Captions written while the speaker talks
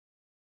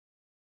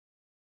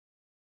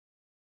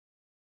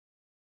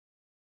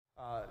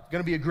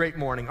Going to be a great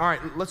morning. All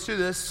right, let's do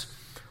this.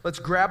 Let's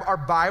grab our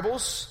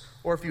Bibles,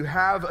 or if you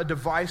have a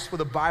device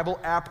with a Bible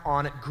app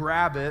on it,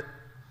 grab it,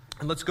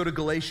 and let's go to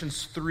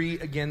Galatians 3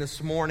 again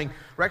this morning.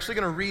 We're actually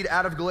going to read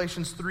out of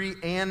Galatians 3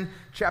 and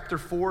chapter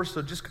 4,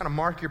 so just kind of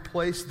mark your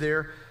place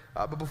there.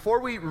 But before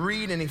we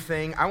read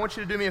anything, I want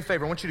you to do me a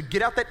favor. I want you to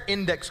get out that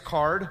index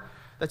card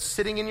that's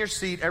sitting in your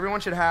seat. Everyone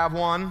should have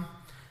one.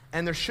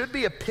 And there should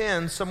be a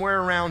pen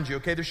somewhere around you,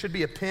 okay? There should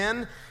be a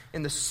pen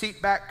in the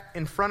seat back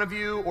in front of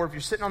you, or if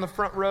you're sitting on the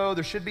front row,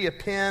 there should be a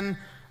pen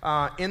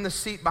in the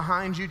seat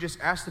behind you. Just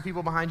ask the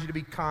people behind you to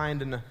be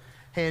kind and to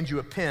hand you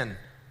a pen.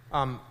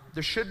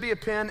 There should be a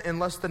pen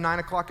unless the 9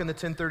 o'clock and the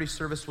 10:30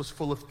 service was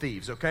full of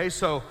thieves, okay?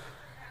 So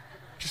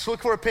just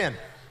look for a pen.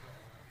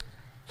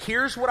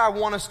 Here's what I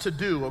want us to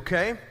do,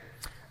 okay?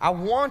 I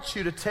want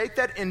you to take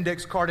that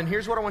index card, and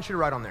here's what I want you to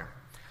write on there.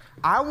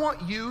 I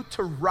want you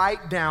to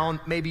write down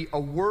maybe a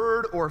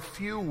word or a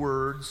few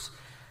words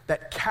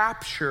that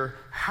capture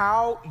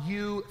how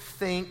you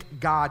think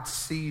God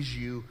sees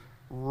you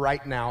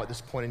right now at this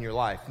point in your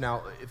life.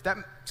 Now, if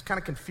that's kind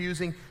of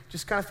confusing,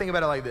 just kind of think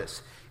about it like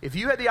this. If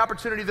you had the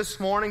opportunity this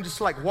morning just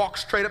to like walk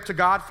straight up to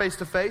God face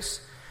to face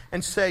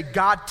and say,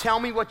 God, tell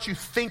me what you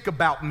think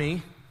about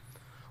me,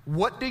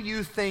 what do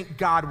you think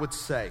God would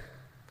say?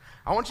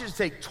 I want you to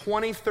take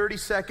 20, 30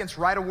 seconds,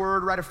 write a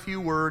word, write a few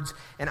words,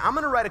 and I'm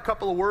going to write a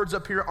couple of words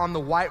up here on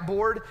the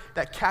whiteboard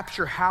that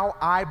capture how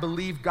I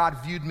believe God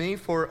viewed me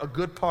for a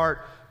good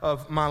part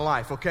of my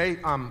life, okay?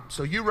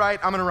 So you write,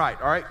 I'm going to write,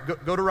 all right?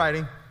 Go to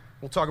writing.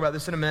 We'll talk about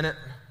this in a minute.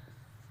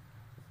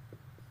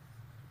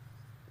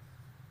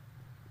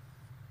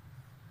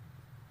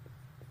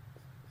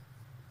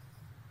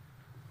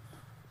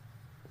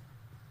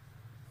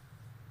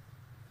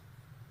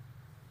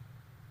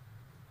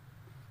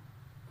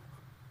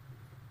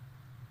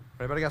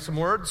 Everybody got some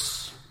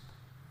words?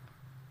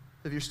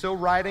 If you're still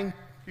writing,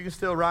 you can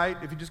still write.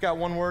 If you just got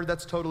one word,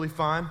 that's totally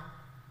fine.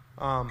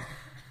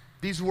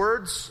 These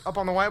words up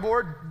on the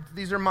whiteboard,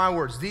 these are my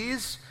words.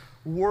 These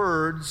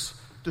words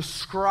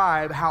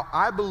describe how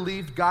I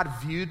believed God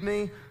viewed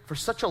me for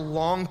such a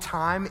long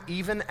time,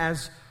 even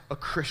as a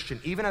Christian,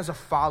 even as a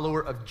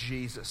follower of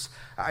Jesus.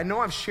 I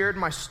know I've shared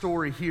my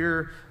story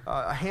here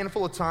a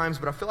handful of times,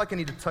 but I feel like I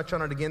need to touch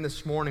on it again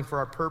this morning for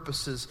our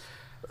purposes.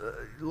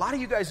 A lot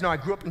of you guys know I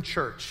grew up in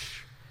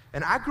church,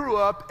 and I grew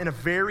up in a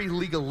very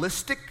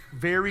legalistic,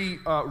 very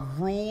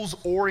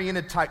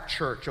rules-oriented type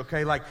church,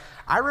 okay? Like,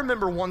 I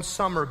remember one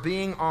summer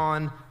being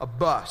on a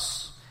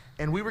bus,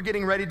 and we were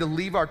getting ready to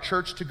leave our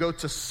church to go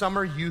to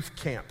summer youth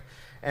camp.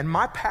 And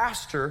my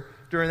pastor,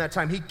 during that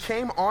time, he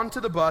came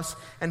onto the bus,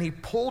 and he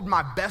pulled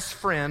my best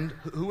friend,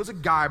 who was a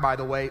guy, by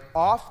the way,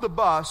 off the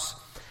bus,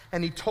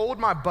 and he told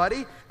my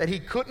buddy that he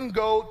couldn't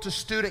go to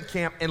student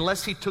camp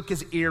unless he took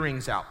his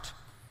earrings out.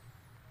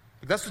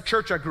 That's the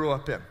church I grew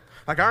up in.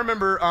 Like, I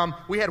remember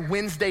we had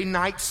Wednesday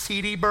night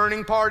CD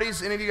burning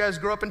parties. Any of you guys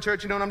grew up in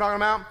church? You know what I'm talking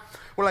about?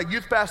 Where like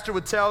youth pastor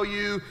would tell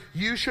you,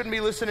 you shouldn't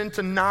be listening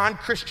to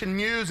non-Christian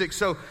music.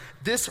 So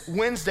this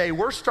Wednesday,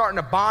 we're starting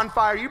a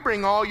bonfire. You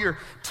bring all your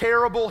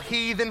terrible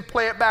heathen,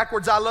 play it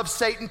backwards, I love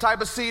Satan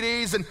type of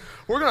CDs, and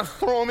we're going to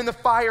throw them in the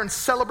fire and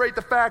celebrate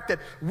the fact that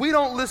we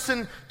don't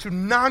listen to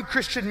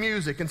non-Christian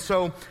music. And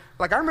so,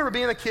 like, I remember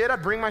being a kid,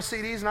 I'd bring my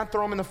CDs and I'd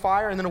throw them in the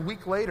fire, and then a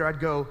week later I'd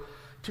go,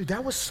 dude,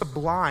 that was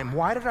Sublime.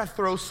 Why did I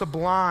throw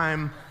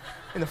Sublime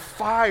in the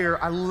fire?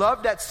 I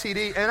love that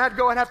CD, and I'd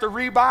go and have to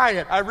rebuy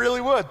it. I really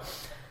would.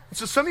 And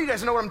so some of you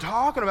guys know what I'm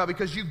talking about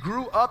because you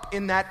grew up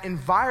in that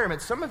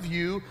environment. Some of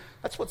you,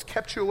 that's what's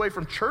kept you away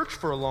from church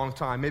for a long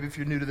time, maybe if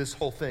you're new to this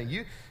whole thing.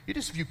 You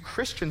just view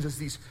Christians as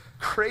these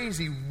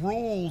crazy,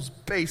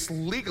 rules-based,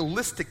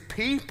 legalistic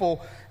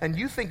people, and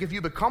you think if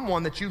you become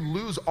one that you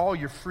lose all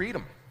your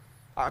freedom.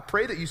 I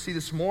pray that you see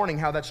this morning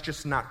how that's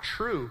just not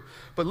true.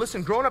 But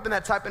listen, growing up in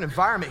that type of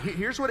environment,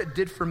 here's what it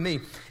did for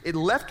me. It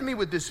left me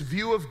with this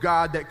view of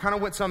God that kind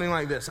of went something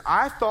like this.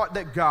 I thought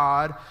that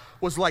God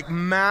was like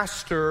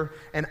master,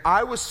 and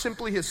I was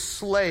simply his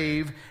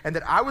slave, and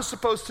that I was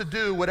supposed to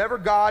do whatever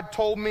God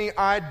told me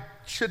I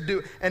should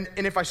do. And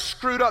if I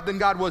screwed up, then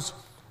God was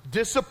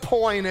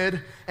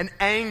disappointed and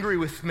angry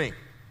with me,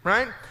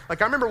 right?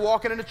 Like, I remember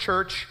walking into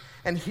church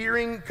and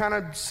hearing kind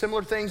of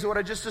similar things to what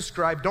I just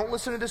described. Don't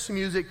listen to this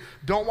music.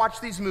 Don't watch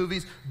these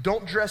movies.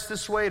 Don't dress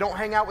this way. Don't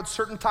hang out with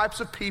certain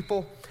types of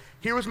people.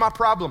 Here was my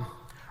problem.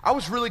 I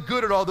was really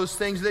good at all those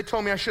things they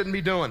told me I shouldn't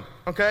be doing,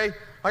 okay?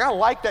 Like, I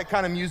like that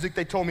kind of music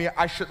they told me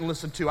I shouldn't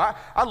listen to.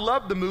 I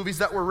loved the movies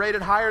that were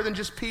rated higher than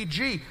just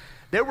PG.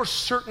 There were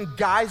certain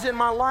guys in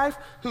my life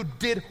who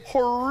did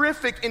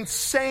horrific,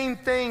 insane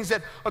things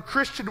that a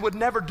Christian would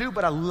never do,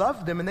 but I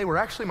loved them, and they were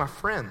actually my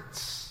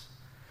friends.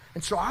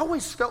 And so I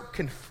always felt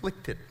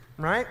conflicted,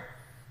 right?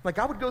 Like,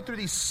 I would go through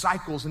these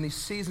cycles and these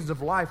seasons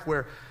of life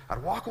where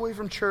I'd walk away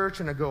from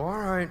church and I'd go, all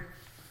right,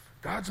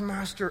 God's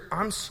master,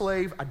 I'm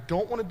slave. I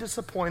don't want to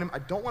disappoint him. I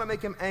don't want to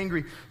make him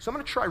angry. So I'm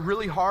going to try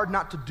really hard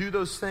not to do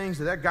those things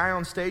that guy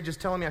on stage is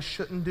telling me I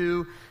shouldn't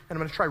do. And I'm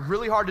going to try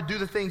really hard to do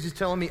the things he's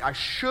telling me I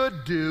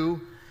should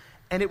do.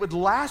 And it would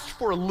last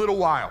for a little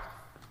while.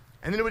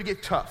 And then it would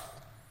get tough.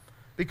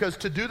 Because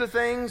to do the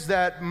things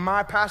that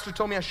my pastor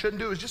told me I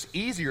shouldn't do is just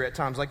easier at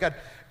times. Like I'd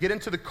get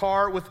into the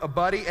car with a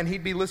buddy and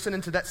he'd be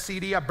listening to that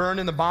CD I burned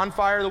in the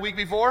bonfire the week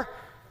before.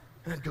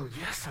 And I'd go,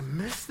 yes, I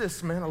miss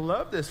this, man. I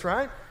love this,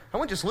 right? I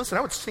wouldn't just listen.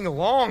 I would sing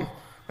along.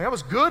 Like I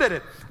was good at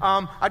it.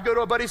 I'd go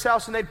to a buddy's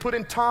house and they'd put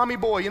in Tommy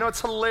Boy. You know,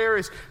 it's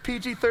hilarious.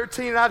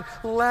 PG-13. And I'd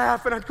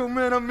laugh and I'd go,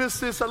 man, I miss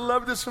this. I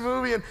love this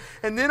movie.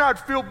 And then I'd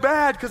feel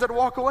bad because I'd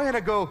walk away and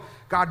I'd go,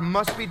 God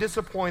must be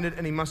disappointed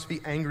and he must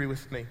be angry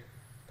with me.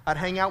 I'd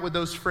hang out with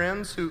those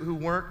friends who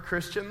weren't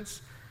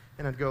Christians,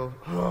 and I'd go,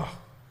 oh,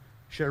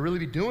 should I really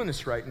be doing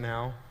this right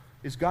now?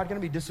 Is God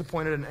going to be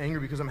disappointed and angry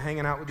because I'm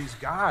hanging out with these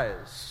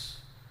guys?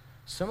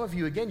 Some of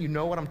you, again, you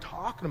know what I'm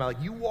talking about.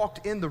 Like you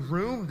walked in the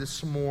room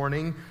this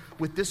morning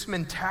with this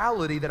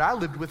mentality that I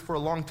lived with for a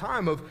long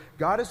time of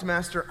God is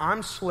master,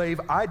 I'm slave,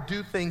 I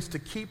do things to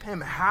keep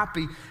him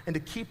happy and to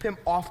keep him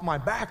off my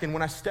back. And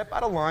when I step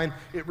out of line,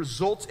 it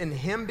results in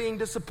him being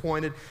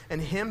disappointed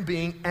and him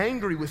being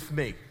angry with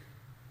me.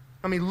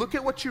 I mean, look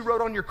at what you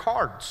wrote on your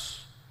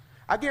cards.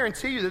 I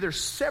guarantee you that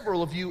there's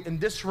several of you in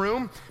this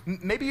room.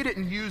 Maybe you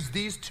didn't use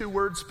these two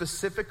words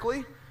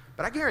specifically,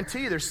 but I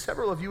guarantee you there's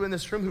several of you in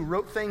this room who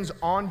wrote things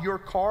on your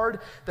card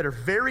that are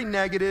very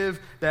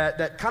negative,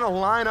 that kind of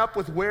line up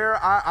with where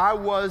I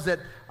was at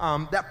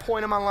that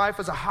point in my life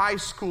as a high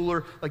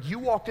schooler. Like you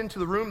walked into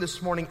the room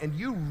this morning and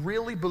you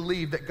really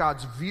believe that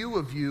God's view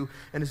of you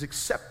and his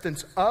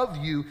acceptance of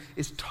you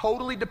is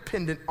totally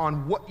dependent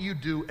on what you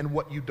do and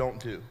what you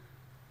don't do.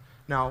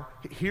 Now,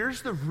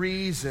 here's the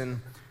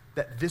reason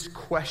that this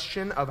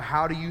question of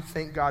how do you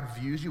think God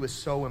views you is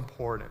so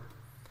important.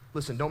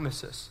 Listen, don't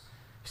miss this.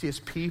 See, as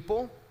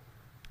people,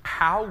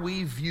 how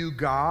we view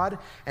God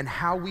and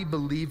how we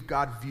believe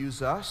God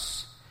views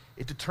us,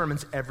 it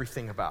determines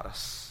everything about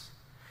us.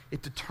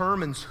 It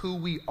determines who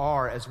we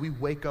are as we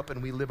wake up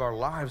and we live our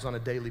lives on a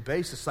daily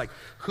basis. Like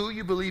who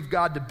you believe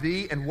God to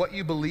be and what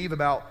you believe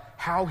about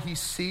how he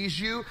sees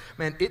you,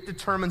 man, it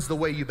determines the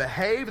way you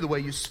behave, the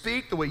way you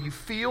speak, the way you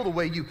feel, the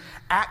way you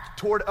act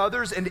toward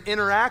others and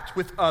interact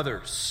with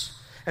others.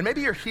 And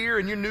maybe you're here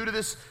and you're new to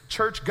this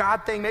church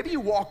God thing. Maybe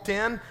you walked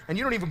in and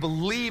you don't even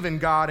believe in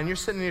God and you're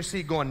sitting in your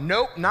seat going,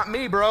 nope, not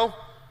me, bro.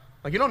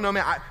 Like, you don't know me.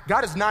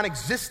 God is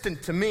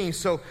non-existent to me,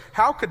 so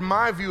how could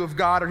my view of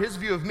God or his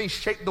view of me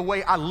shape the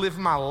way I live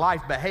my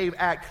life, behave,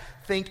 act,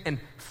 think, and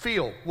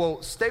feel?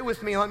 Well, stay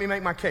with me and let me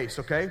make my case,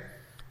 okay?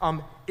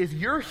 If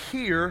you're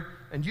here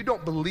and you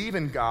don't believe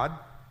in God,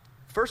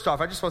 first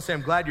off, I just want to say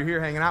I'm glad you're here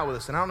hanging out with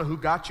us. And I don't know who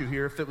got you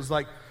here, if it was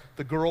like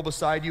the girl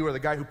beside you or the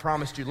guy who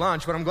promised you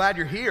lunch, but I'm glad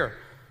you're here.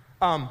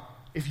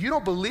 If you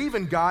don't believe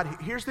in God,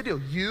 here's the deal.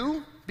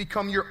 You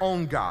become your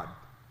own God.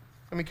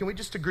 I mean, can we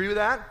just agree with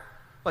that?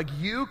 Like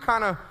you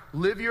kind of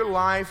live your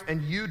life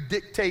and you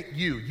dictate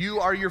you.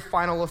 You are your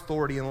final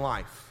authority in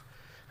life.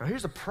 Now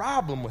here's the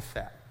problem with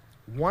that.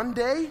 One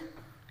day,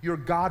 your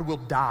God will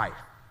die.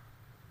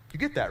 You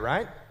get that,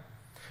 right?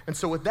 And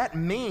so what that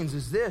means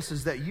is this,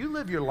 is that you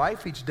live your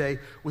life each day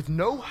with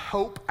no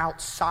hope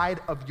outside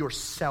of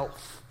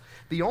yourself.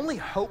 The only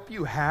hope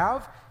you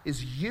have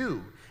is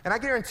you. And I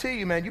guarantee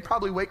you, man, you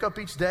probably wake up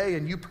each day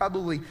and you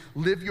probably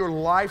live your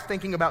life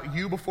thinking about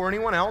you before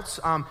anyone else.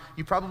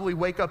 You probably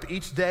wake up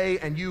each day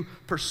and you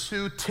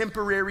pursue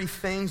temporary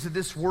things that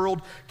this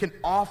world can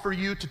offer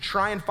you to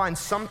try and find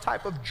some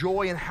type of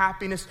joy and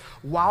happiness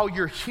while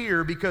you're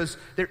here, because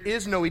there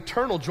is no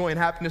eternal joy and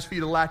happiness for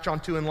you to latch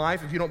onto in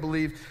life if you don't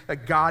believe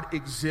that God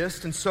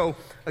exists. And so,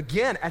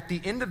 again, at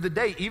the end of the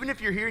day, even if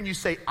you're here and you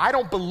say, I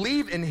don't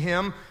believe in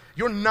him,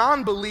 your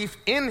non-belief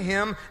in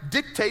him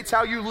dictates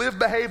how you live,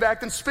 behave,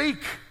 act, and speak.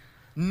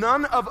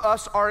 None of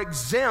us are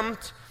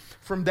exempt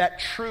from that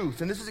truth.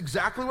 And this is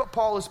exactly what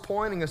Paul is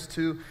pointing us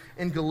to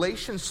in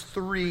Galatians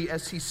 3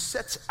 as he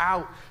sets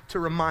out to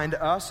remind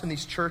us and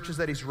these churches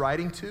that he's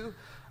writing to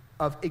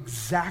of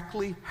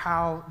exactly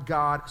how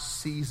God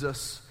sees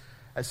us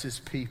as his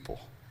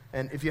people.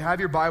 And if you have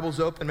your Bibles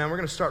open, man, we're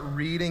going to start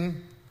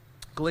reading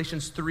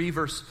Galatians 3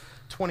 verse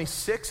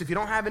 26. If you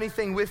don't have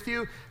anything with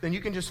you, then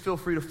you can just feel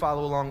free to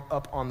follow along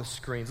up on the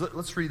screens.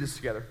 Let's read this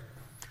together.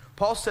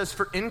 Paul says,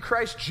 for in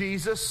Christ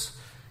Jesus,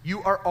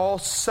 you are all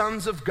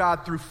sons of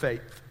God through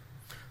faith.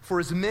 For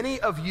as many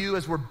of you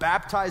as were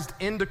baptized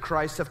into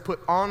Christ have put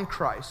on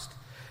Christ.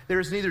 There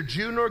is neither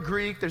Jew nor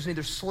Greek, there's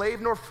neither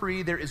slave nor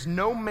free, there is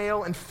no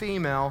male and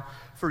female,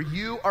 for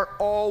you are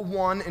all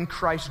one in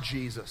Christ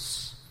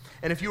Jesus.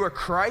 And if you are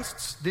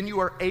Christ's, then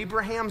you are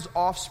Abraham's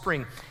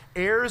offspring,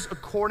 heirs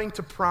according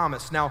to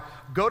promise. Now,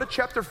 go to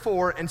chapter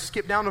 4 and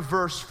skip down to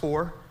verse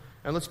 4,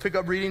 and let's pick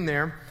up reading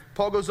there.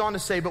 Paul goes on to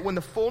say, but when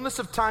the fullness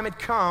of time had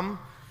come,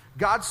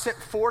 God sent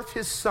forth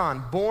his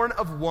son, born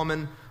of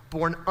woman,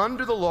 born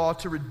under the law,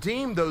 to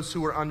redeem those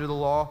who were under the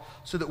law,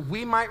 so that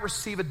we might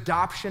receive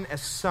adoption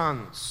as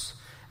sons.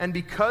 And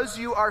because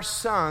you are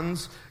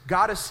sons,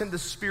 God has sent the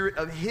Spirit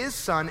of his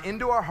Son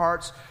into our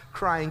hearts,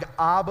 crying,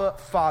 Abba,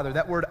 Father.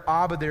 That word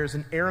Abba there is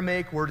an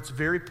Aramaic word. It's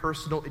very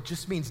personal. It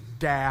just means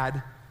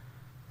dad.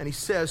 And he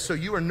says, so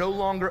you are no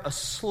longer a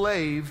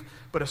slave,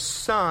 but a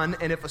son.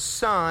 And if a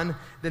son,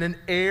 then an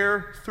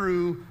heir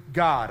through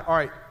God. All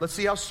right, let's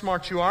see how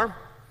smart you are.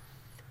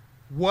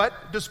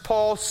 What does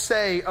Paul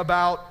say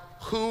about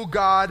who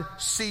God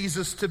sees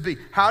us to be?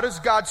 How does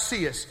God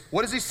see us?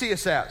 What does he see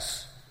us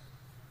as?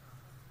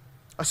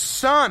 A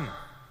son,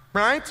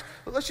 right?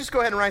 Let's just go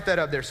ahead and write that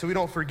up there so we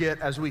don't forget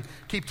as we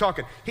keep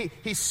talking.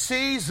 He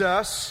sees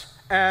us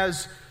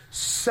as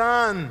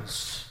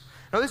sons.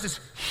 Now this is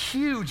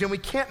huge, and we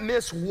can't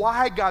miss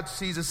why God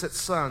sees us as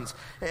sons.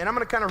 And I'm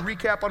going to kind of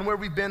recap on where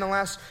we've been the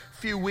last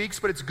few weeks,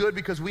 but it's good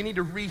because we need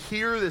to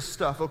rehear this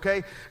stuff,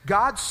 okay?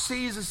 God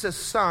sees us as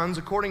sons,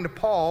 according to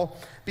Paul,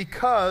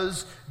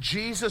 because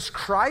Jesus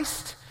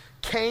Christ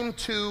came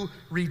to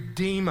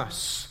redeem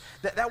us.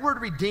 That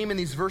word redeem in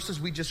these verses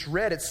we just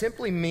read, it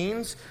simply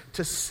means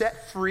to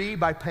set free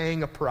by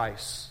paying a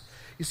price.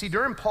 You see,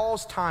 during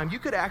Paul's time, you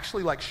could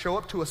actually show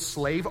up to a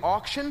slave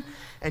auction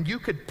and you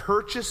could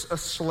purchase a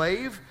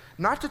slave,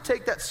 not to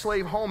take that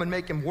slave home and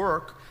make him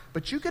work,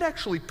 but you could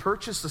actually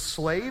purchase a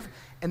slave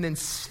and then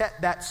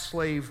set that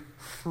slave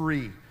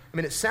free. I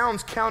mean, it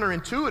sounds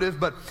counterintuitive,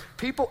 but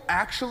people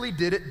actually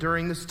did it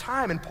during this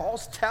time. And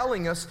Paul's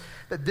telling us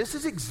that this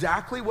is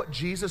exactly what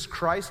Jesus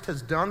Christ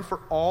has done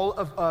for all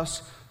of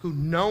us who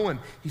know him.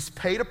 He's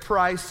paid a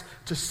price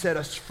to set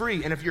us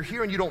free. And if you're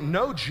here and you don't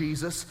know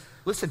Jesus,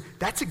 listen,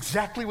 that's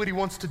exactly what he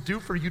wants to do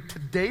for you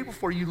today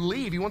before you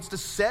leave. He wants to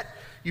set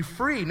you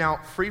free. Now,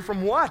 free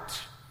from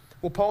what?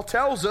 Well, Paul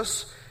tells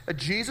us that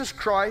Jesus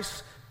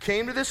Christ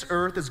came to this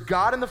earth as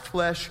God in the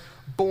flesh,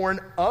 born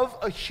of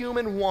a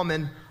human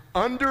woman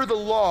under the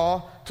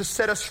law to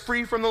set us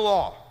free from the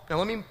law. Now,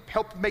 let me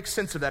help make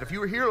sense of that. If you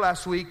were here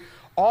last week,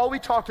 all we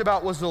talked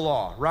about was the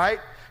law, right?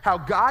 How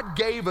God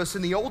gave us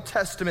in the Old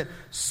Testament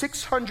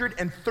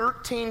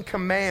 613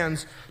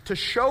 commands to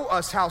show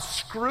us how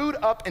screwed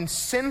up and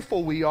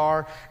sinful we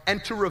are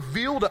and to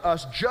reveal to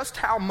us just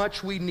how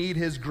much we need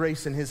his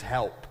grace and his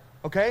help,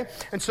 okay?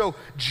 And so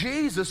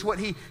Jesus, what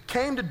he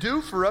came to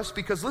do for us,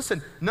 because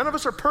listen, none of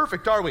us are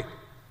perfect, are we?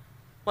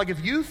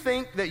 If you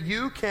think that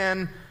you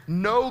can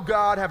know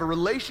God, have a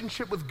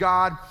relationship with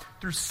God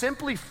through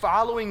simply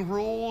following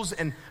rules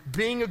and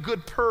being a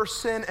good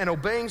person and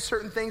obeying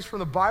certain things from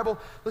the Bible,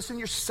 listen,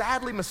 you're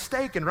sadly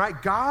mistaken, right?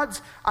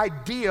 God's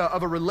idea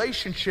of a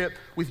relationship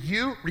with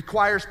you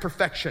requires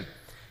perfection.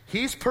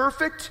 He's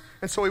perfect,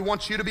 and so he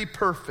wants you to be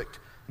perfect.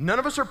 None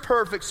of us are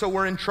perfect, so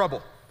we're in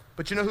trouble.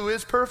 But you know who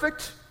is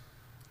perfect?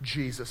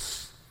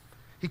 Jesus.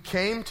 He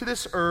came to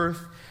this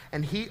earth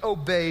and he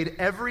obeyed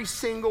every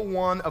single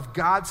one of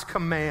God's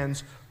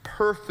commands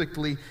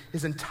perfectly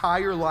his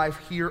entire life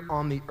here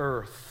on the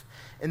earth.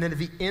 And then at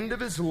the end of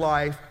his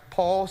life,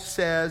 Paul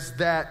says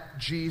that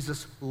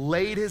Jesus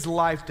laid his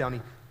life down.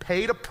 He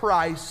paid a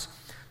price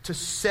to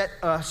set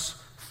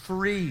us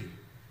free.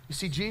 You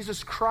see,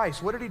 Jesus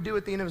Christ, what did he do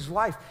at the end of his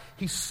life?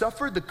 He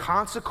suffered the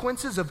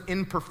consequences of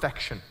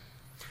imperfection.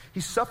 He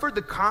suffered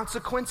the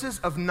consequences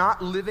of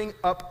not living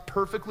up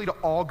perfectly to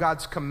all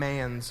God's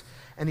commands.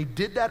 And he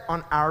did that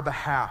on our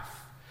behalf.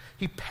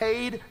 He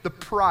paid the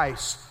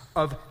price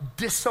of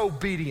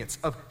disobedience,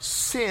 of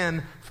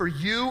sin for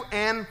you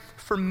and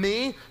for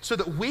me, so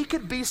that we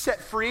could be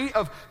set free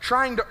of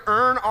trying to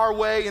earn our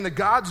way into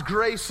God's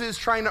graces,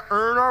 trying to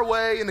earn our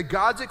way into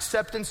God's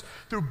acceptance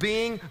through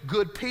being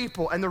good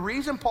people. And the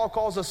reason Paul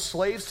calls us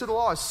slaves to the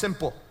law is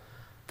simple.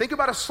 Think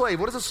about a slave.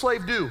 What does a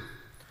slave do?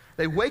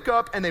 They wake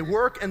up and they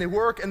work and they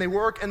work and they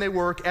work and they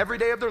work every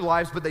day of their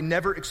lives, but they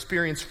never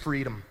experience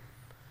freedom.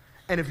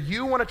 And if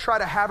you want to try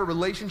to have a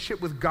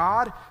relationship with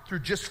God through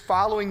just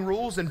following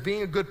rules and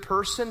being a good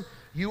person,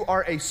 you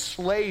are a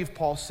slave,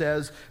 Paul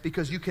says,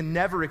 because you can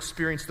never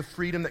experience the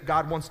freedom that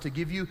God wants to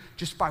give you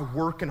just by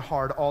working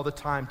hard all the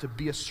time to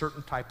be a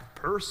certain type of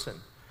person.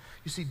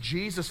 You see,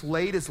 Jesus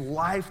laid his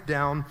life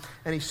down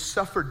and he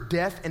suffered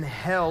death and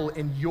hell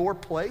in your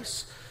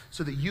place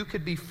so that you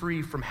could be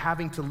free from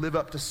having to live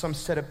up to some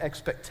set of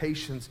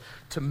expectations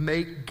to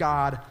make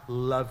God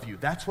love you.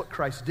 That's what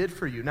Christ did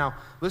for you. Now,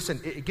 listen,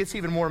 it gets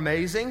even more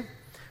amazing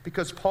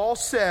because Paul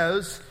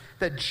says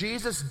that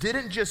Jesus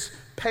didn't just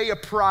pay a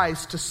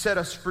price to set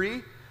us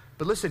free,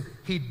 but listen,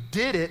 he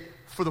did it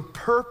for the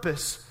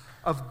purpose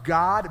of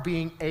God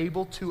being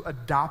able to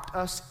adopt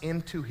us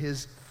into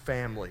his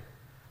family.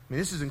 I mean,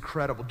 this is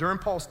incredible. During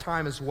Paul's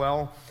time as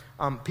well,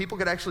 people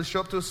could actually show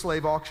up to a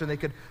slave auction. They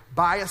could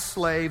buy a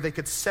slave. They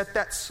could set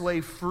that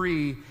slave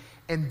free.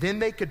 And then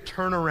they could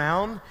turn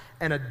around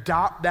and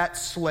adopt that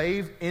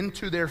slave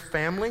into their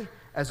family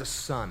as a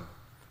son.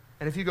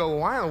 And if you go, well,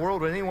 why in the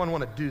world would anyone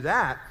want to do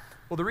that?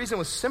 Well, the reason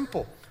was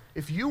simple.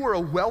 If you were a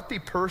wealthy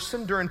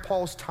person during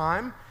Paul's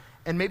time,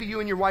 and maybe you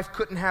and your wife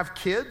couldn't have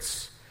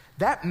kids,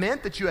 that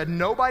meant that you had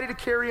nobody to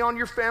carry on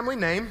your family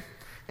name.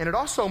 And it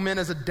also meant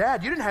as a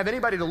dad, you didn't have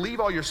anybody to leave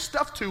all your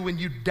stuff to when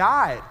you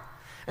died.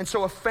 And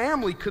so a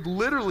family could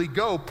literally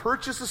go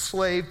purchase a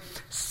slave,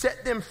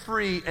 set them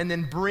free, and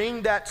then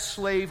bring that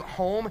slave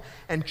home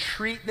and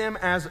treat them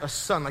as a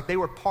son, like they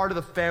were part of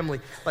the family,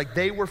 like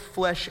they were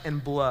flesh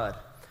and blood.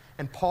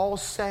 And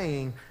Paul's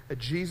saying that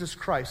Jesus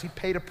Christ, he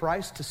paid a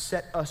price to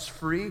set us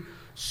free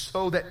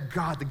so that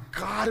God, the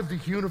God of the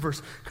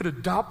universe, could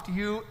adopt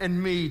you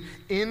and me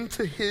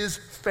into his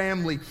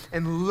family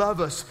and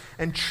love us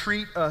and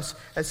treat us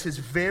as his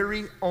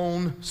very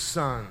own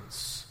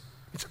sons.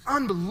 It's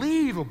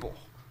unbelievable.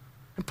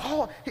 And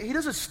Paul, he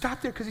doesn't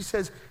stop there because he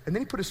says, and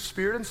then he put his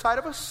Spirit inside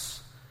of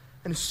us,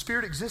 and his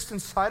Spirit exists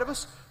inside of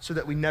us so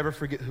that we never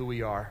forget who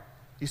we are.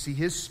 You see,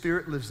 his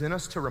Spirit lives in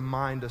us to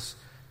remind us,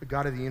 the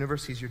God of the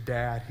universe, he's your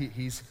dad,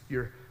 he's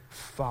your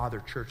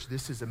Father, church.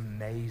 This is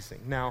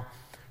amazing. Now,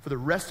 for the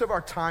rest of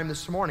our time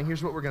this morning,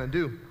 here's what we're going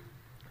to do.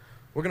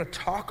 We're going to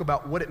talk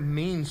about what it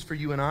means for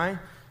you and I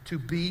to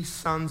be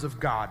sons of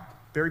God.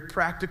 Very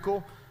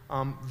practical,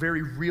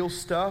 very real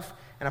stuff.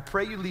 And I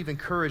pray you leave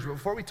encouraged. But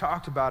before we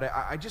talked about it,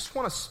 I just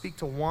want to speak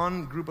to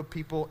one group of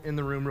people in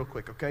the room real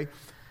quick, okay?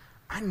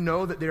 I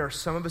know that there are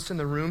some of us in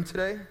the room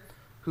today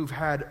who've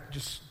had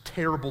just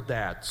terrible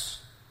dads.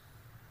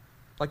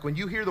 Like when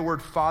you hear the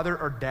word father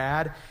or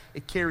dad,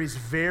 it carries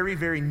very,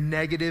 very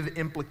negative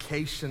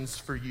implications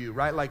for you,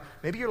 right? Like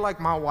maybe you're like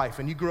my wife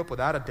and you grew up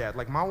without a dad.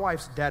 Like my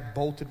wife's dad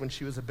bolted when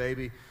she was a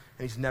baby and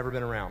he's never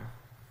been around.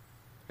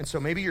 And so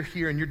maybe you're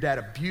here and your dad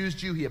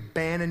abused you, he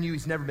abandoned you,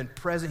 he's never been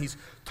present, he's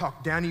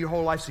talked down to you your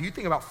whole life. So you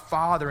think about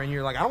father and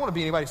you're like, I don't want to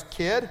be anybody's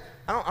kid.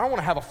 I don't want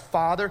to have a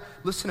father.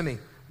 Listen to me.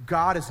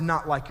 God is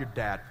not like your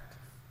dad.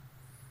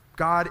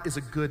 God is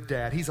a good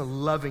dad. He's a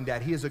loving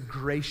dad. He is a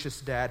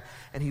gracious dad.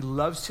 And he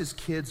loves his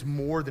kids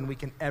more than we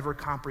can ever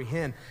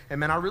comprehend. And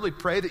man, I really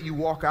pray that you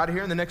walk out of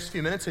here in the next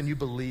few minutes and you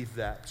believe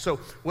that. So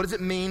what does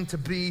it mean to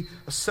be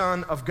a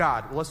son of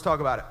God? Well, let's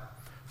talk about it.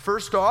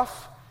 First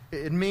off,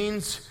 it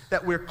means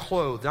that we're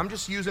clothed. I'm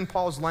just using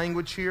Paul's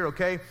language here,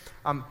 okay?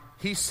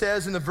 He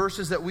says in the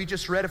verses that we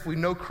just read, if we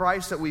know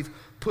Christ, that we've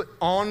put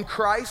on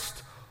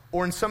Christ.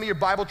 Or in some of your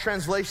Bible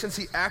translations,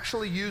 he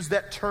actually used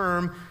that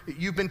term,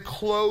 you've been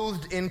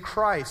clothed in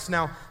Christ.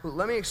 Now,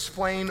 let me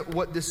explain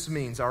what this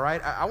means, all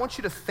right? I want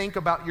you to think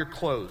about your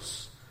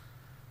clothes.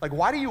 Like,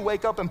 why do you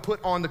wake up and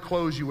put on the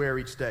clothes you wear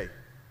each day?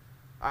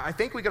 I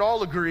think we could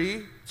all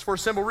agree it's for a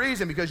simple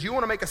reason, because you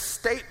want to make a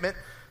statement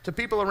to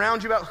people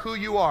around you about who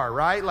you are,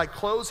 right? Like,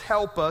 clothes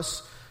help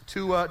us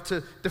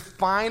to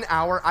define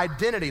our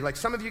identity. Like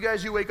some of you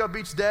guys, you wake up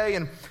each day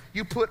and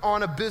you put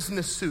on a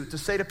business suit to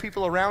say to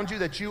people around you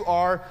that you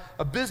are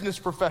a business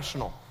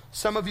professional.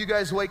 Some of you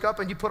guys wake up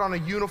and you put on a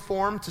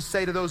uniform to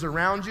say to those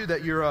around you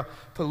that you're a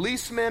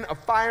policeman, a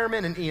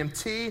fireman, an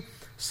EMT.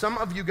 Some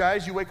of you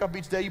guys, you wake up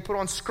each day, you put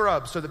on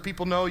scrubs so that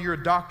people know you're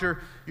a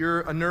doctor,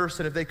 you're a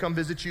nurse, and if they come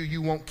visit you,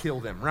 you won't kill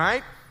them,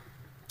 right?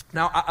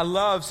 Now, I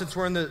love, since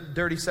we're in the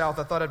dirty South,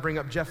 I thought I'd bring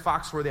up Jeff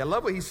Foxworthy. I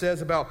love what he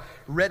says about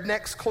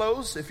rednecks'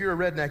 clothes. If you're a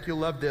redneck, you'll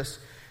love this.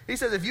 He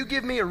says, if you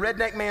give me a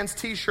redneck man's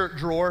t-shirt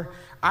drawer,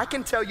 I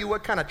can tell you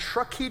what kind of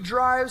truck he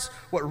drives,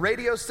 what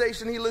radio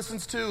station he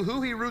listens to,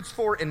 who he roots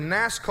for in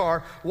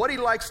NASCAR, what he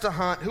likes to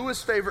hunt, who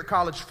his favorite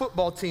college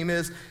football team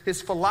is,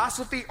 his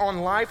philosophy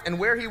on life, and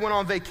where he went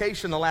on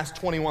vacation the last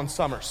 21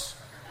 summers.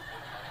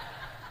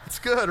 It's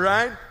good,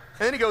 right?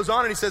 And then he goes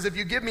on and he says, if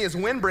you give me his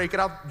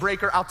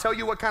windbreaker, I'll tell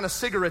you what kind of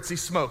cigarettes he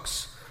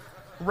smokes.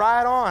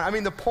 Right on. I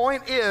mean, the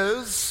point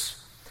is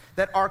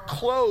that our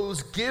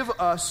clothes give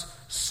us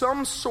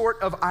some sort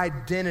of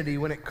identity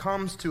when it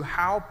comes to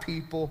how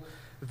people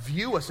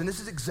view us. And this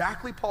is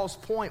exactly Paul's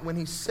point when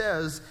he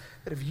says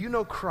that if you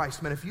know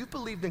Christ, man, if you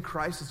believed in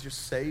Christ as your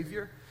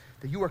Savior,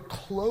 that you are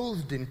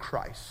clothed in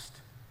Christ.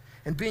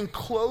 And being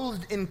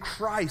clothed in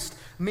Christ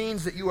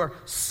means that you are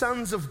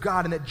sons of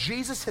God and that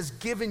Jesus has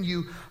given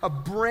you a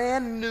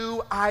brand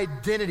new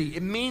identity.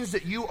 It means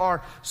that you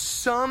are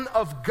son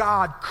of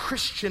God,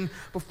 Christian,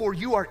 before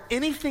you are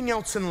anything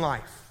else in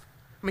life.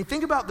 I mean,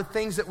 think about the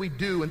things that we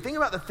do and think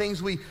about the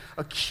things we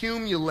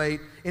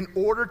accumulate in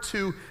order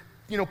to,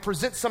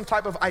 present some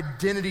type of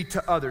identity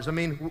to others. I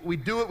mean, we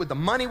do it with the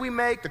money we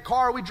make, the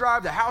car we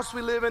drive, the house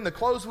we live in, the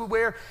clothes we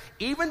wear,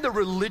 even the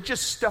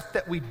religious stuff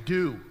that we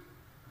do.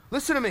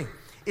 Listen to me.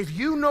 If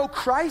you know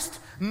Christ,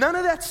 none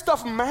of that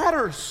stuff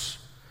matters.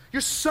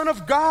 You're son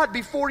of God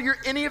before you're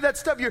any of that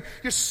stuff.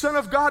 You're son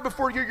of God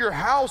before you're your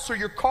house or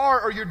your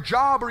car or your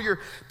job or your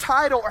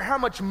title or how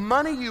much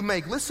money you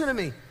make. Listen to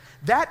me.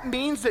 That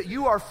means that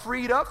you are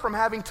freed up from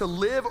having to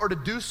live or to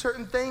do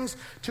certain things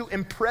to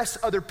impress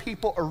other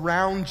people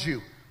around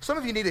you. Some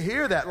of you need to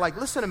hear that. Like,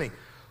 listen to me.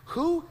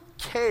 Who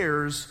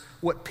cares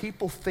what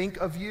people think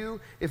of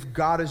you if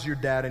God is your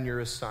dad and you're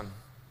his son?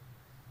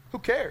 Who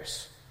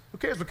cares? Who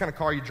cares what kind of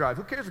car you drive?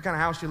 Who cares what kind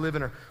of house you live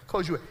in or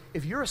clothes you wear?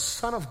 If you're a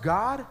son of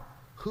God,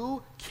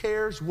 who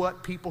cares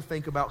what people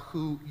think about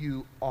who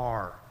you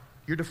are?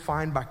 You're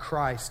defined by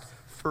Christ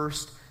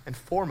first and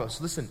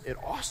foremost. Listen, it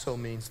also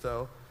means,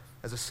 though,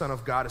 as a son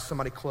of God, as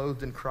somebody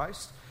clothed in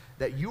Christ,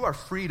 that you are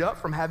freed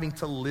up from having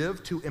to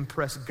live to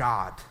impress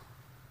God.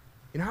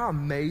 You know how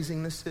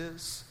amazing this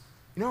is?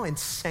 You know how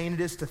insane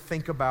it is to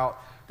think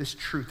about this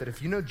truth, that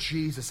if you know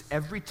Jesus,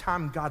 every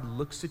time God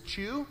looks at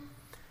you,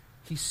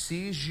 he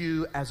sees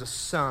you as a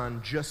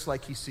son just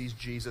like he sees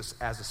Jesus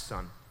as a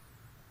son.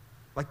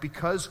 Like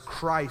because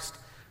Christ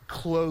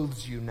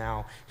clothes you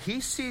now.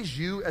 He sees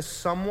you as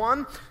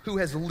someone who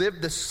has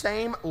lived the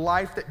same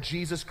life that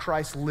Jesus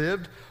Christ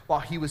lived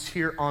while he was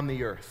here on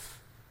the earth.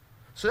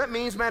 So that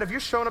means, man, if you're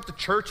showing up to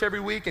church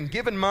every week and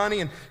giving money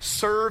and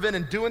serving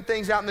and doing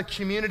things out in the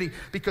community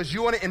because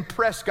you want to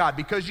impress God,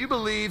 because you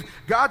believe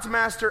God's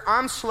master,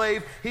 I'm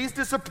slave, he's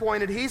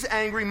disappointed, he's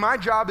angry, my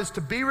job is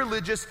to be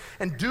religious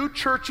and do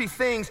churchy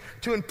things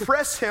to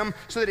impress him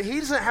so that he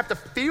doesn't have to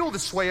feel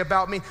this way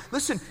about me.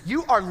 Listen,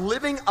 you are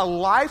living a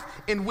life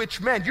in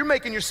which, man, you're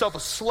making yourself a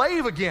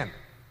slave again,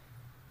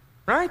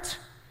 right?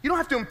 You don't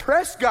have to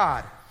impress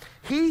God.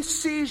 He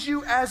sees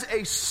you as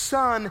a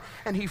son,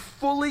 and he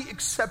fully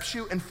accepts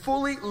you and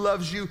fully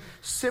loves you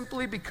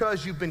simply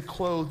because you've been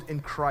clothed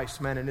in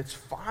Christ, man. And it's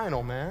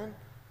final, man.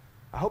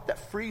 I hope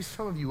that frees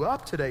some of you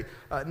up today.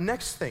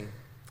 Next thing.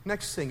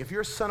 If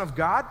you're a son of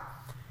God,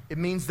 it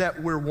means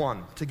that we're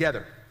one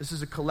together. This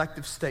is a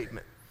collective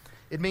statement.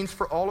 It means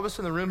for all of us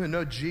in the room who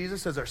know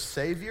Jesus as our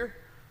Savior,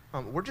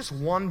 we're just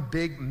one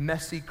big,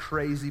 messy,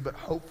 crazy, but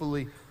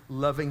hopefully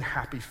loving,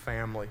 happy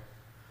family.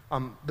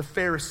 The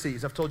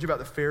Pharisees, I've told you about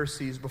the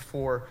Pharisees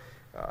before.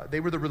 They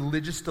were the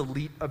religious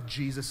elite of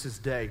Jesus'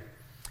 day.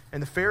 And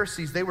the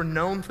Pharisees, they were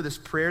known for this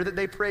prayer that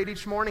they prayed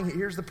each morning.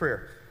 Here's the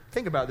prayer.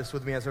 Think about this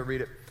with me as I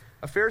read it.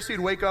 A Pharisee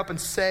would wake up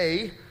and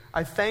say,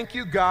 I thank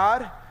you,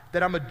 God,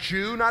 that I'm a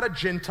Jew, not a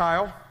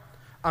Gentile,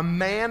 a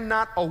man,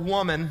 not a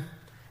woman,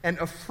 and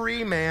a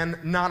free man,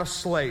 not a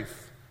slave.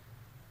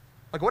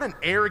 Like, what an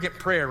arrogant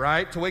prayer,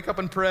 right? To wake up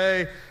and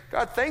pray,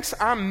 God, thanks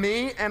I'm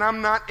me and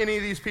I'm not any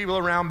of these people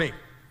around me.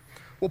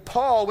 Well,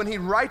 Paul, when he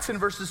writes in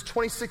verses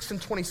 26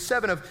 and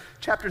 27 of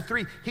chapter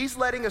 3, he's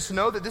letting us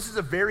know that this is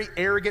a very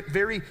arrogant,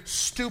 very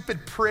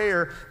stupid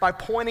prayer by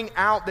pointing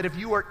out that if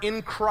you are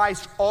in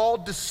Christ, all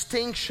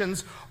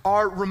distinctions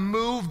are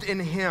removed in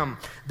him.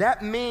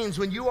 That means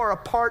when you are a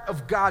part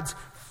of God's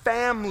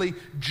family,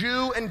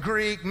 Jew and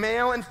Greek,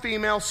 male and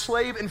female,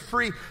 slave and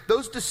free,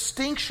 those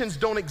distinctions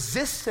don't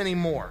exist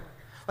anymore.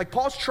 Like,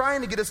 Paul's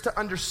trying to get us to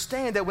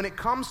understand that when it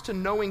comes to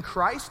knowing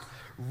Christ,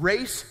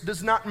 race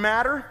does not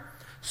matter.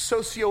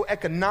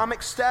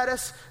 Socioeconomic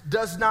status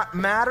does not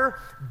matter.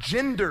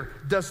 Gender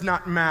does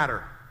not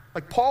matter.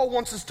 Like, Paul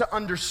wants us to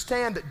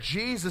understand that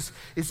Jesus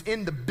is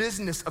in the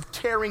business of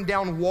tearing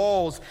down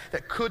walls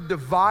that could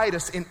divide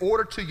us in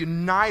order to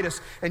unite us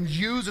and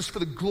use us for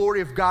the glory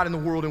of God in the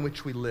world in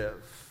which we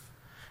live.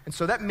 And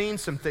so that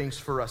means some things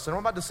for us. And I'm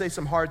about to say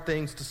some hard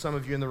things to some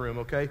of you in the room,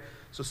 okay?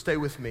 So stay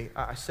with me.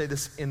 I say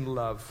this in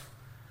love.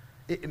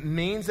 It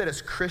means that as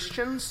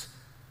Christians,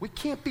 we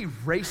can't be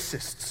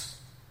racists.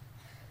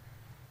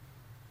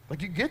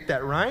 Like, you get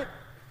that, right?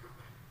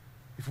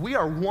 If we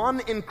are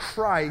one in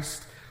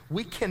Christ,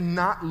 we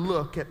cannot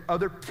look at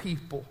other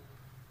people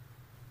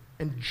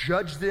and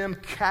judge them,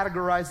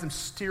 categorize them,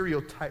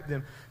 stereotype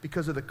them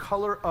because of the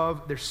color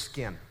of their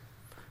skin.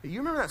 You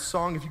remember that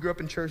song, if you grew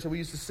up in church, that we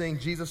used to sing,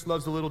 Jesus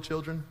loves the little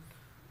children?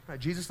 Right,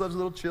 Jesus loves the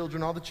little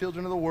children, all the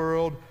children of the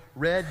world,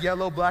 red,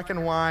 yellow, black,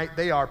 and white.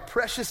 They are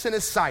precious in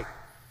his sight.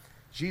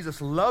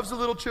 Jesus loves the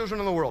little children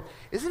of the world.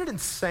 Isn't it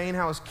insane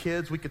how as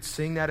kids we could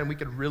sing that and we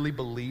could really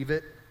believe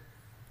it?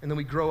 And then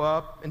we grow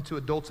up into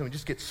adults and we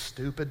just get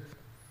stupid.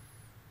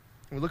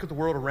 And we look at the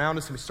world around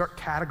us and we start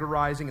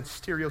categorizing and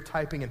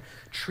stereotyping and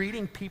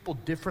treating people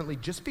differently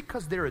just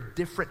because they're a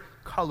different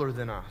color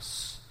than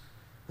us.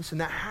 Listen,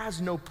 that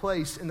has no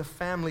place in the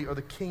family or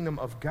the kingdom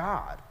of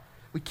God.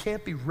 We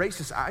can't be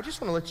racist. I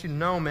just want to let you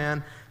know,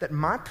 man, that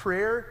my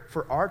prayer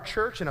for our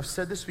church, and I've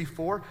said this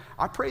before,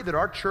 I pray that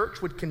our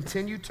church would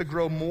continue to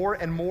grow more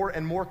and more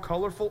and more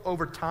colorful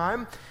over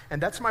time.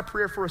 And that's my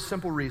prayer for a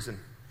simple reason.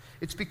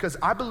 It's because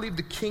I believe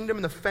the kingdom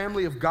and the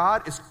family of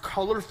God is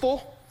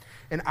colorful,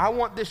 and I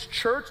want this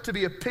church to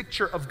be a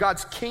picture of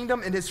God's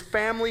kingdom and his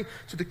family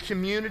to the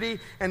community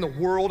and the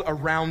world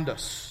around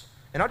us.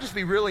 And I'll just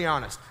be really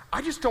honest.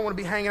 I just don't want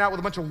to be hanging out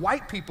with a bunch of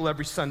white people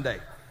every Sunday,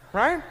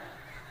 right?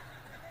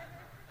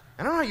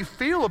 I don't know how you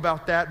feel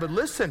about that, but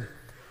listen,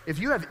 if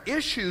you have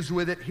issues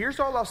with it, here's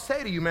all I'll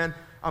say to you, man.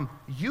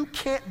 You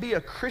can't be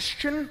a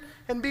Christian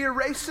and be a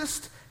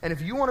racist, and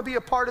if you want to be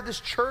a part of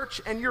this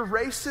church and you're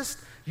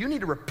racist, you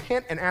need to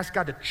repent and ask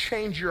God to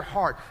change your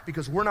heart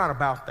because we're not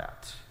about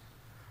that.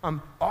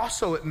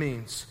 Also, it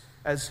means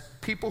as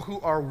people who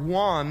are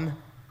one,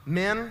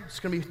 men, it's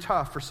going to be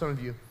tough for some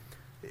of you.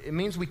 It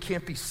means we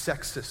can't be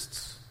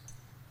sexists.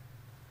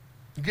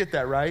 You get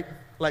that, right?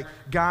 Like,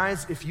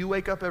 guys, if you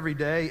wake up every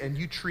day and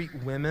you treat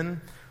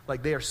women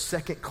like they are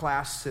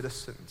second-class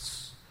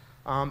citizens,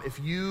 if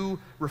you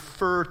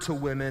refer to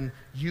women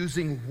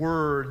using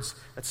words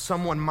that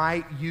someone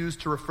might use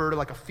to refer to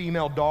like a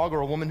female dog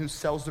or a woman who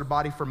sells their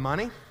body for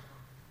money,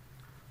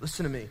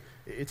 listen to me.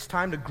 It's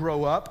time to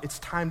grow up. It's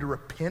time to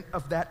repent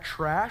of that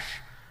trash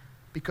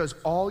because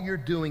all you're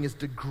doing is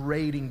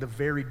degrading the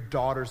very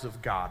daughters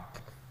of God.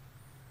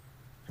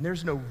 And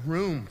there's no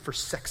room for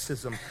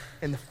sexism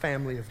in the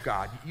family of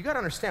God. You got to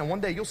understand,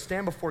 one day you'll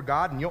stand before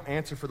God and you'll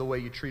answer for the way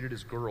you treated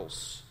his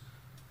girls.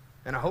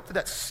 And I hope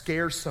that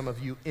scares some of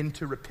you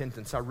into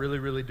repentance. I really,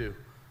 really do.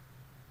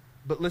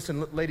 But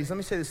listen, ladies, let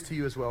me say this to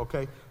you as well,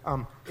 okay?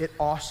 It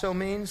also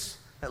means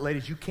that,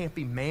 ladies, you can't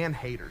be man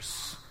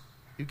haters.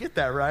 You get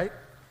that, right?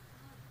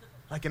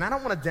 Like, and I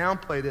don't want to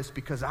downplay this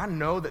because I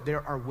know that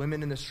there are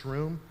women in this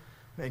room,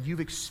 man, you've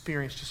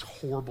experienced just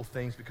horrible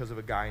things because of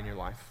a guy in your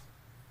life.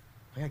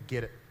 Like, I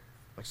get it.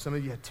 Like, some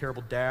of you had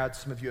terrible dads,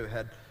 some of you have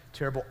had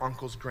terrible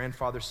uncles,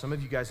 grandfathers, some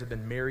of you guys have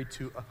been married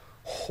to a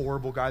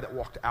horrible guy that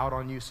walked out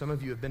on you. Some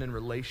of you have been in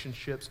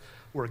relationships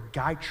where a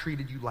guy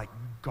treated you like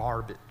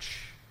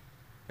garbage.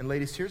 And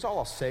ladies, here's all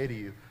I'll say to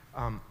you.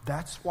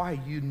 That's why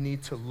you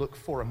need to look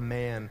for a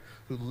man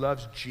who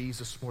loves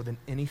Jesus more than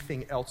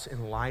anything else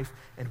in life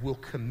and will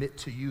commit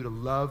to you to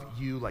love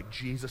you like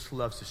Jesus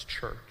loves his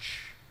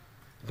church.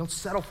 Don't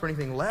settle for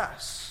anything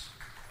less.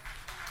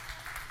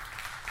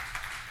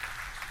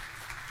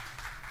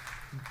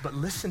 But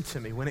listen to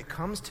me, when it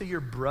comes to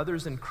your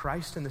brothers in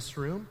Christ in this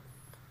room,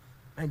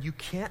 and you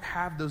can't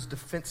have those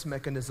defense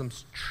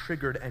mechanisms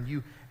triggered and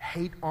you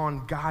hate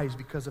on guys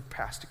because of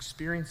past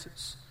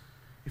experiences.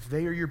 If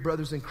they are your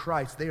brothers in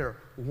Christ, they are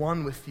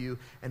one with you,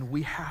 and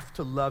we have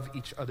to love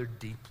each other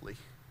deeply.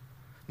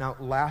 Now,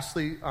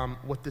 lastly,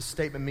 what this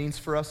statement means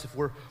for us, if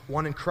we're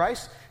one in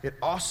Christ, it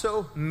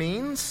also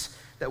means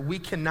that we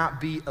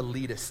cannot be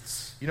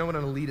elitists. You know what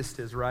an elitist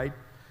is, right?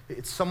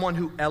 It's someone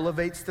who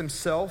elevates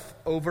themselves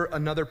over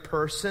another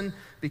person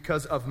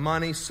because of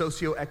money,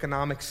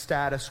 socioeconomic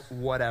status,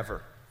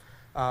 whatever.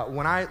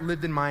 When I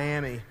lived in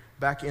Miami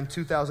back in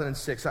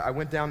 2006, I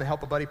went down to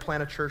help a buddy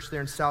plant a church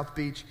there in South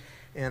Beach,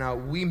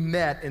 and we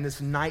met in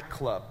this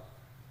nightclub.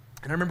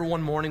 And I remember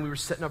one morning we were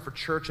setting up for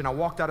church, and I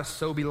walked out of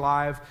Sobe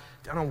Live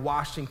down in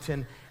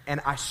Washington,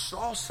 and I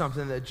saw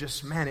something that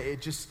just, man,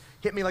 it just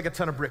hit me like a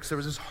ton of bricks. There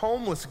was this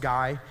homeless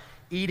guy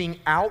eating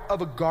out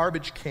of a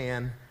garbage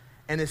can,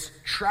 and this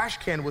trash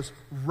can was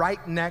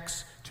right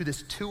next to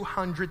this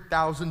 $200,000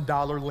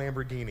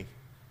 Lamborghini.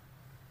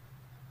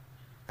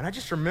 And I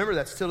just remember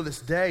that still to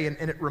this day, and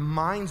it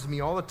reminds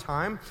me all the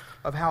time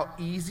of how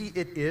easy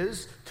it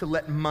is to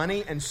let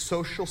money and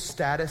social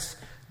status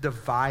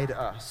divide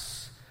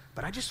us.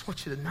 But I just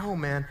want you to know,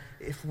 man,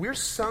 if we're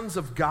sons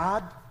of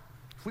God,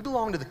 if we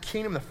belong to the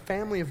kingdom, the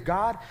family of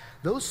God,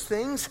 those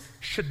things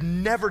should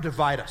never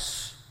divide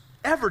us,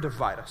 ever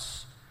divide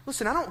us.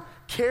 Listen, I don't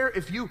care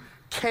if you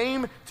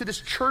came to this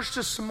church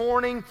this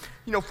morning,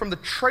 from the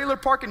trailer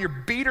park in your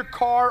beater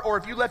car, or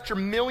if you left your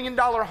 $1 million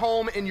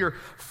home in your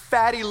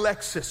fatty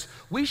Lexus.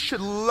 We should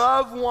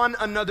love one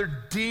another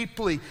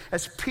deeply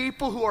as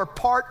people who are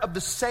part of the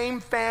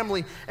same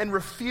family and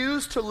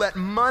refuse to let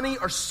money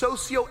or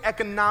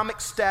socioeconomic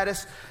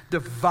status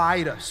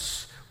divide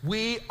us.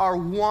 We are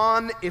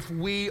one if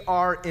we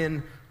are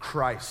in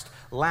Christ.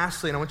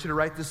 Lastly, and I want you to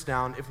write this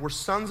down, if we're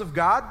sons of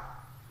God,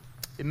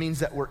 it means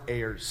that we're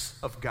heirs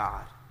of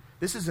God.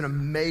 This is an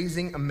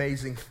amazing,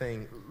 amazing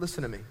thing.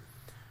 Listen to me.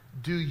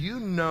 Do you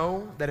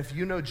know that if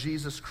you know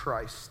Jesus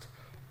Christ,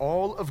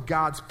 all of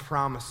God's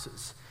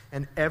promises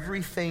and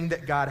everything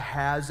that God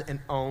has and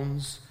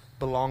owns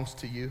belongs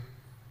to you?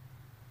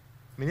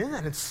 I mean, isn't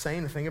that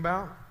insane to think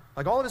about?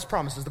 Like all of his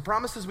promises, the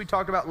promises we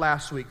talked about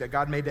last week that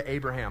God made to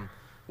Abraham,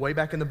 way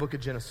back in the book of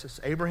Genesis.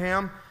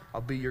 Abraham,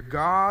 I'll be your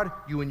God.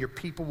 You and your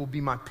people will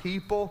be my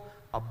people.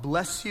 I'll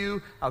bless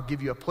you. I'll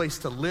give you a place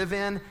to live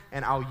in,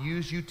 and I'll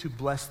use you to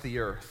bless the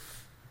earth.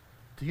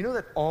 Do you know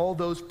that all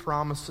those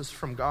promises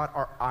from God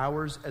are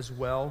ours as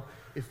well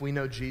if we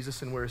know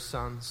Jesus and we're his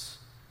sons?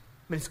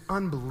 I mean, it's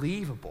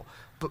unbelievable.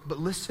 But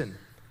listen,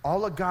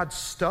 all of God's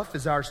stuff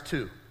is ours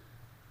too.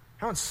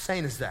 How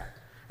insane is that?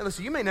 And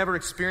listen, you may never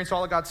experience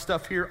all of God's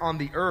stuff here on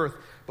the earth,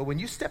 but when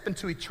you step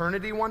into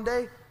eternity one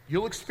day,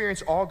 you'll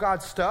experience all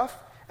God's stuff,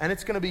 and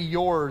it's going to be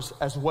yours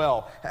as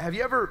well. Have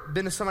you ever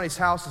been to somebody's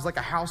house as like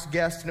a house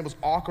guest, and it was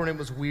awkward and it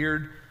was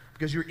weird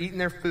because you were eating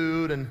their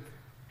food and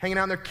hanging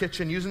out in their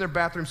kitchen, using their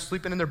bathroom,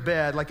 sleeping in their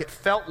bed, like it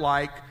felt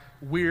like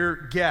we're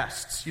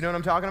guests. You know what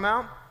I'm talking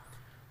about?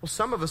 Well,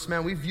 some of us,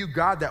 man, we view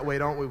God that way,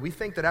 don't we? We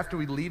think that after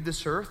we leave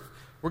this earth,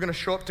 we're going to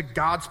show up to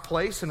God's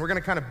place and we're going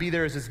to kind of be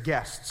there as his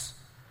guests.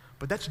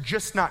 But that's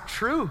just not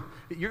true.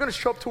 You're going to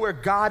show up to where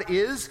God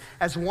is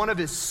as one of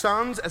his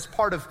sons, as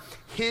part of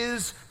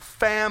his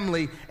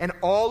family, and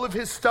all of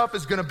his stuff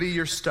is going to be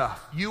your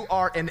stuff. You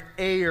are an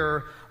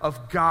heir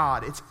of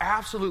God. It's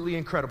absolutely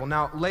incredible.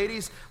 Now,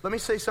 ladies, let me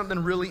say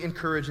something really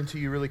encouraging to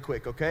you really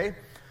quick, okay?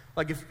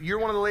 Like if you're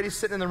one of the ladies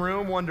sitting in the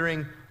room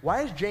wondering,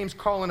 why is James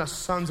calling us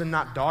sons and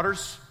not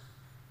daughters,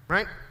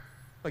 right?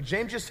 Like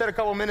James just said a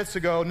couple minutes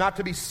ago, not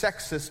to be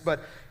sexist, but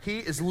he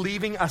is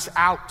leaving us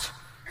out.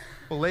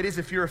 Well, ladies,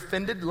 if you're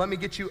offended, let me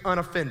get you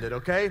unoffended,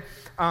 okay?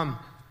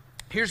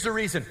 Here's the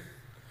reason.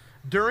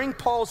 During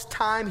Paul's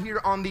time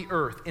here on the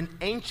earth, in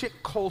ancient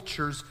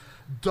cultures,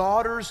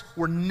 daughters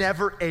were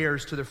never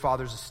heirs to their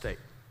father's estate.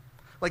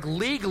 Like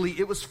legally,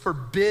 it was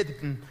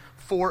forbidden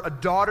for a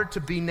daughter to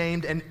be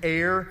named an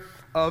heir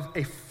of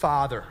a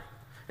father.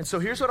 And so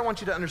here's what I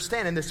want you to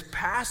understand. In this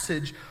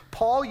passage,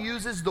 Paul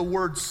uses the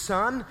word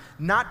son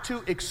not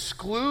to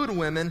exclude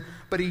women,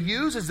 but he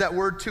uses that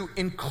word to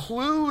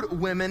include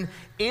women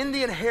in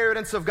the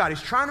inheritance of God.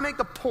 He's trying to make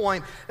the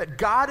point that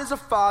God is a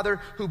father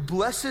who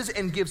blesses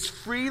and gives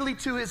freely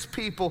to his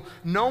people,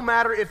 no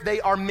matter if they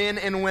are men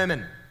and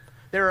women.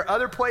 There are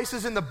other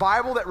places in the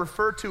Bible that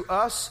refer to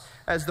us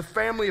as the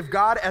family of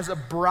God as a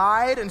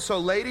bride. And so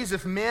ladies,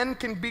 if men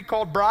can be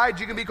called brides,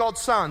 you can be called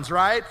sons,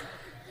 right?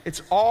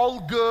 It's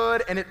all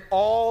good, and it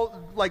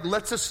all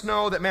lets us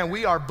know that, man,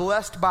 we are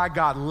blessed by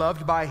God,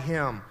 loved by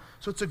him.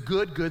 So it's a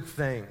good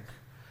thing.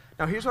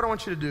 Now here's what I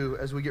want you to do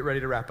as we get ready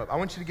to wrap up. I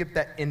want you to get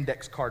that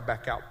index card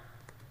back out.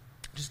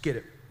 Just get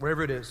it,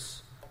 wherever it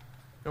is.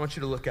 I want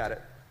you to look at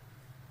it.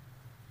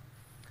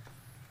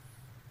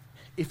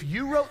 If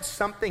you wrote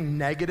something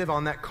negative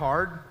on that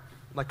card,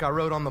 like I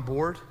wrote on the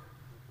board,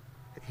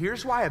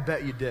 here's why I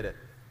bet you did it.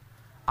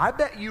 I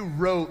bet you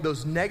wrote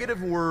those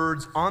negative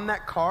words on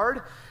that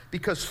card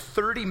because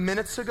 30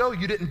 minutes ago,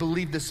 you didn't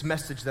believe this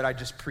message that I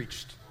just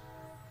preached.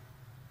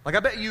 I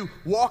bet you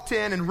walked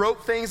in and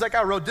wrote things like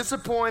I wrote,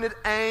 disappointed,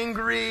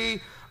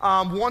 angry,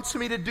 wants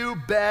me to do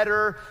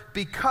better,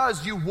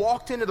 because you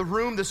walked into the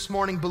room this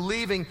morning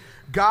believing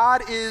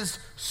God is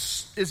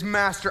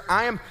master,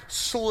 I am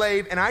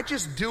slave, and I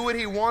just do what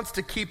he wants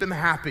to keep him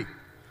happy.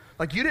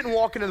 You didn't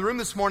walk into the room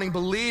this morning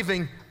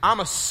believing I'm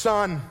a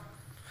son,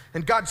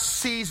 and God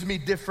sees me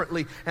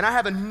differently, and I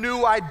have a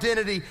new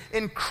identity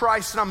in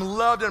Christ, and I'm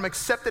loved and I'm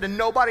accepted, and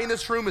nobody in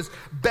this room is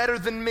better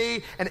than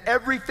me, and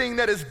everything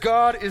that is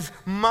God is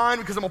mine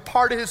because I'm a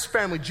part of his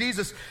family.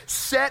 Jesus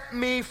set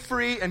me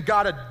free, and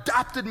God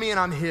adopted me, and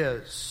I'm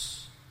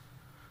his.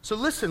 So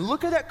listen,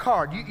 look at that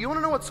card. You want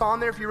to know what's on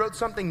there if you wrote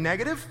something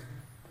negative?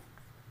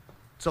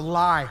 It's a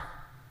lie.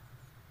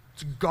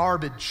 It's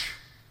garbage.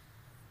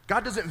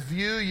 God doesn't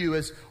view you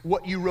as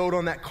what you wrote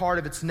on that card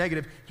if it's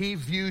negative. He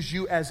views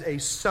you as a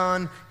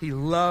son he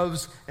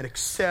loves and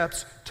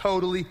accepts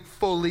totally,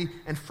 fully,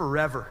 and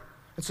forever.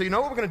 And so you know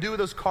what we're going to do with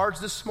those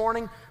cards this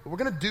morning? We're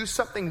going to do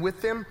something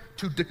with them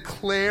to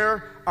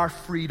declare our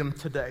freedom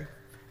today.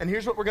 And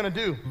here's what we're going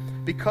to do.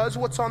 Because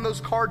what's on those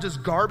cards is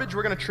garbage,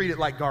 we're going to treat it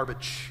like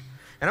garbage.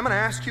 And I'm going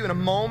to ask you in a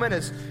moment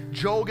as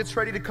Joel gets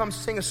ready to come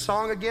sing a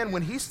song again,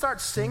 when he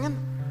starts singing,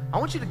 I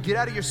want you to get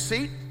out of your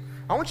seat.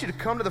 I want you to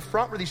come to the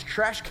front where these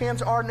trash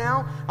cans are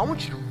now. I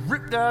want you to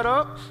rip that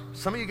up.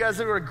 Some of you guys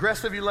that are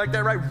aggressive, you like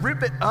that, right?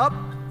 Rip it up.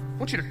 I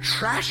want you to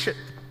trash it.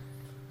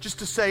 Just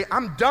to say,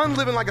 I'm done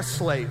living like a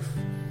slave.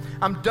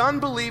 I'm done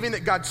believing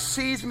that God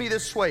sees me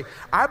this way.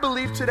 I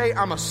believe today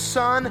I'm a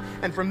son,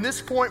 and from this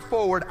point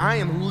forward, I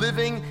am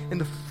living in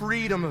the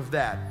freedom of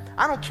that.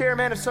 I don't care,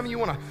 man, if some of you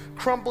want to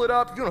crumple it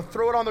up, if you want to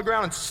throw it on the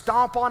ground and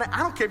stomp on it. I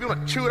don't care if you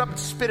want to chew it up and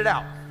spit it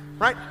out,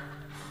 right?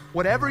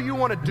 Whatever you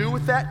want to do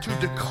with that, to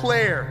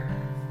declare,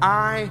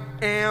 I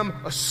am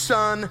a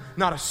son,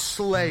 not a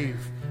slave.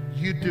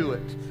 You do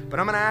it. But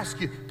I'm going to ask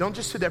you, don't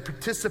just sit there,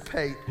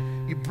 participate.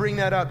 You bring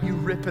that up, you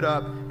rip it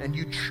up, and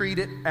you treat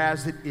it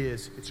as it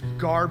is. It's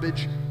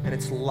garbage and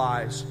it's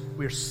lies.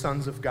 We are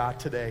sons of God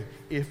today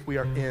if we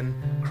are in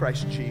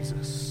Christ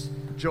Jesus.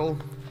 Joel,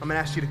 I'm going to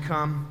ask you to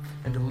come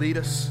and to lead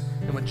us.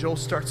 And when Joel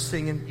starts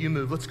singing, you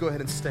move. Let's go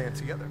ahead and stand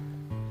together.